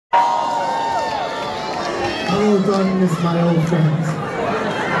Geraldine is my old friend.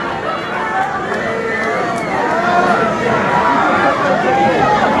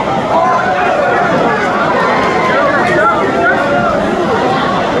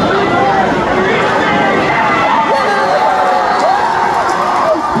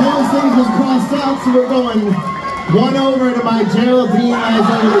 Crossed out, so we're going one over to my Geraldine as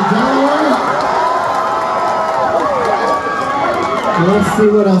over to Delaware. Let's see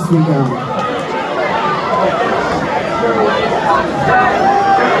what else we got.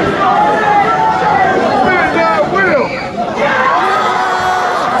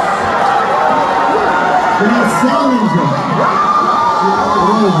 We got Salinger.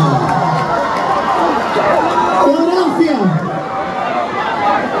 Philadelphia.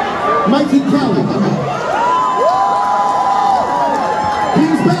 Mikey Kelly.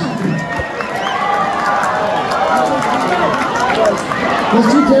 He's back. Let's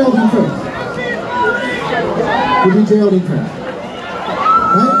do Geraldine first. We'll do Geraldine first.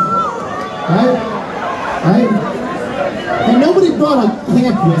 Right? And nobody brought a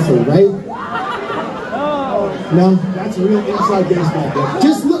camp whistle, right? No? That's a real inside baseball bit.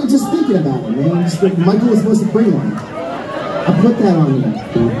 Just thinking about it, man. Just like Michael was supposed to bring one. I put that on you.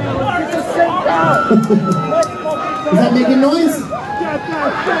 Is that making noise?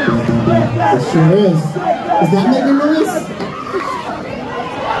 It sure is. Is that making noise?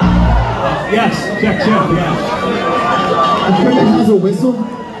 Yes, check, yes. Equipment has a whistle?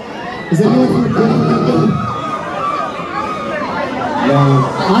 Is anyone from equipment? No,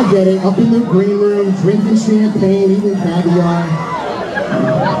 I get it. Up in the green room, drinking champagne, eating caviar.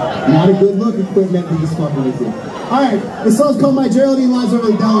 Not a good look, equipment, but just fucking with you. Alright, this song's called My Geraldine Lies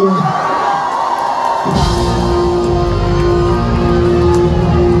Over the Delaware.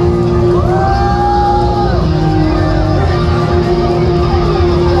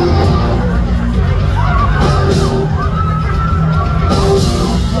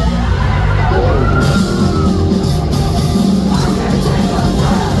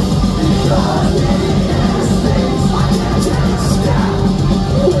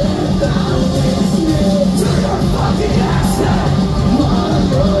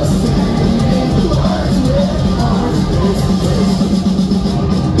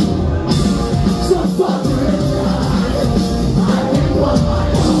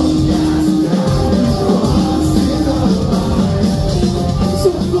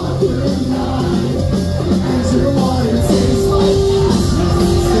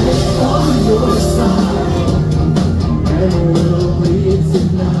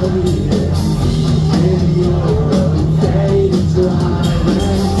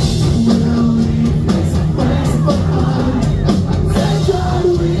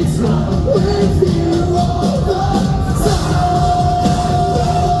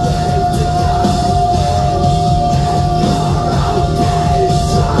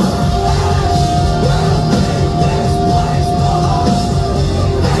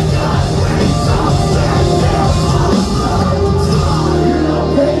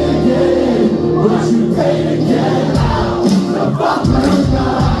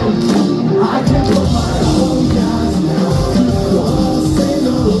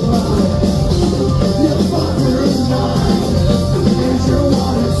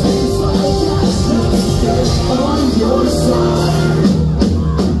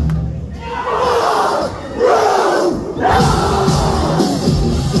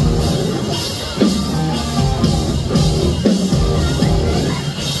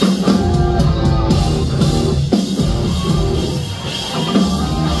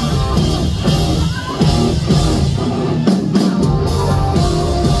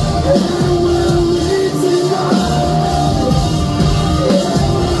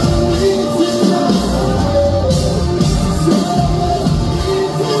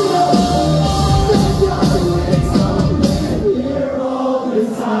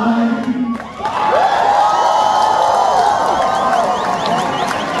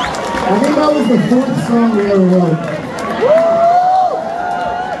 The fourth song we ever wrote.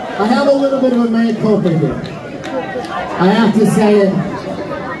 I have a little bit of a mea culpa here. I have to say it.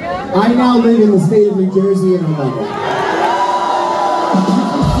 I now live in the state of New Jersey and I love it.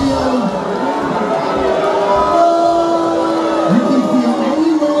 You can feel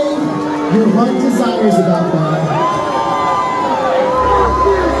any way your heart desires about that.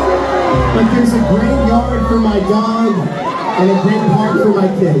 But there's a great yard for my dog and a great park for my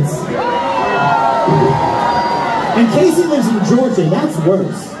kids. And Casey lives in Georgia, that's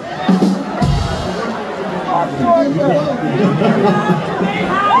worse.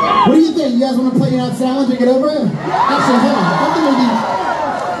 What do you think? You guys want to play out Salinger, get over it? Actually, hold on.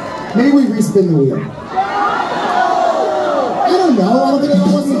 I think maybe we respin the wheel. don't know. I don't think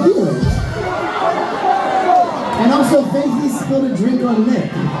anyone wants to hear it. And also, Faithy spilled a drink on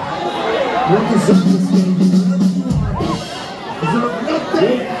Nick. What is this game?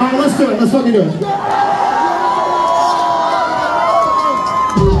 Alright, let's do it. Let's fucking do it.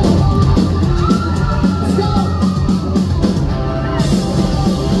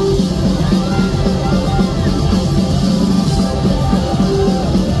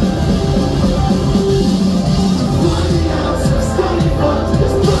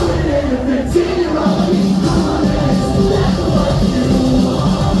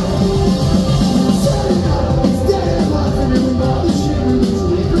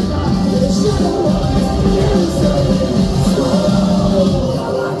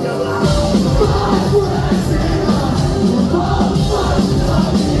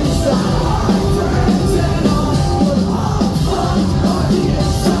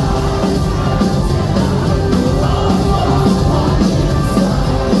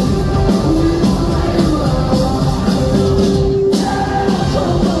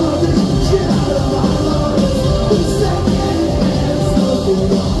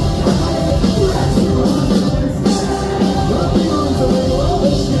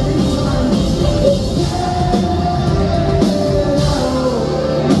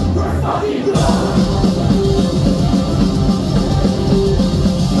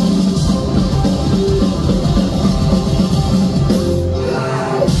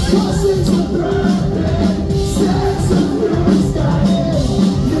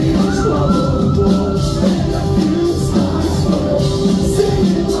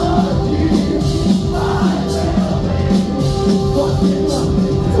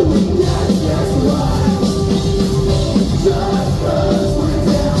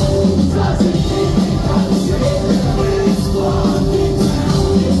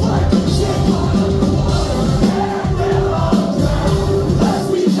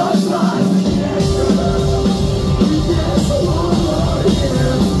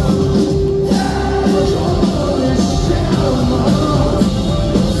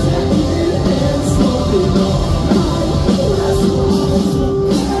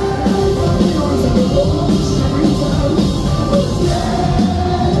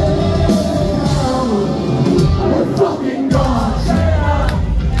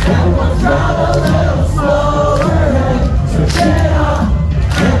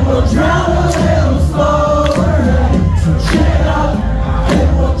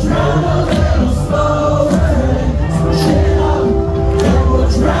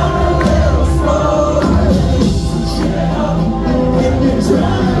 Drown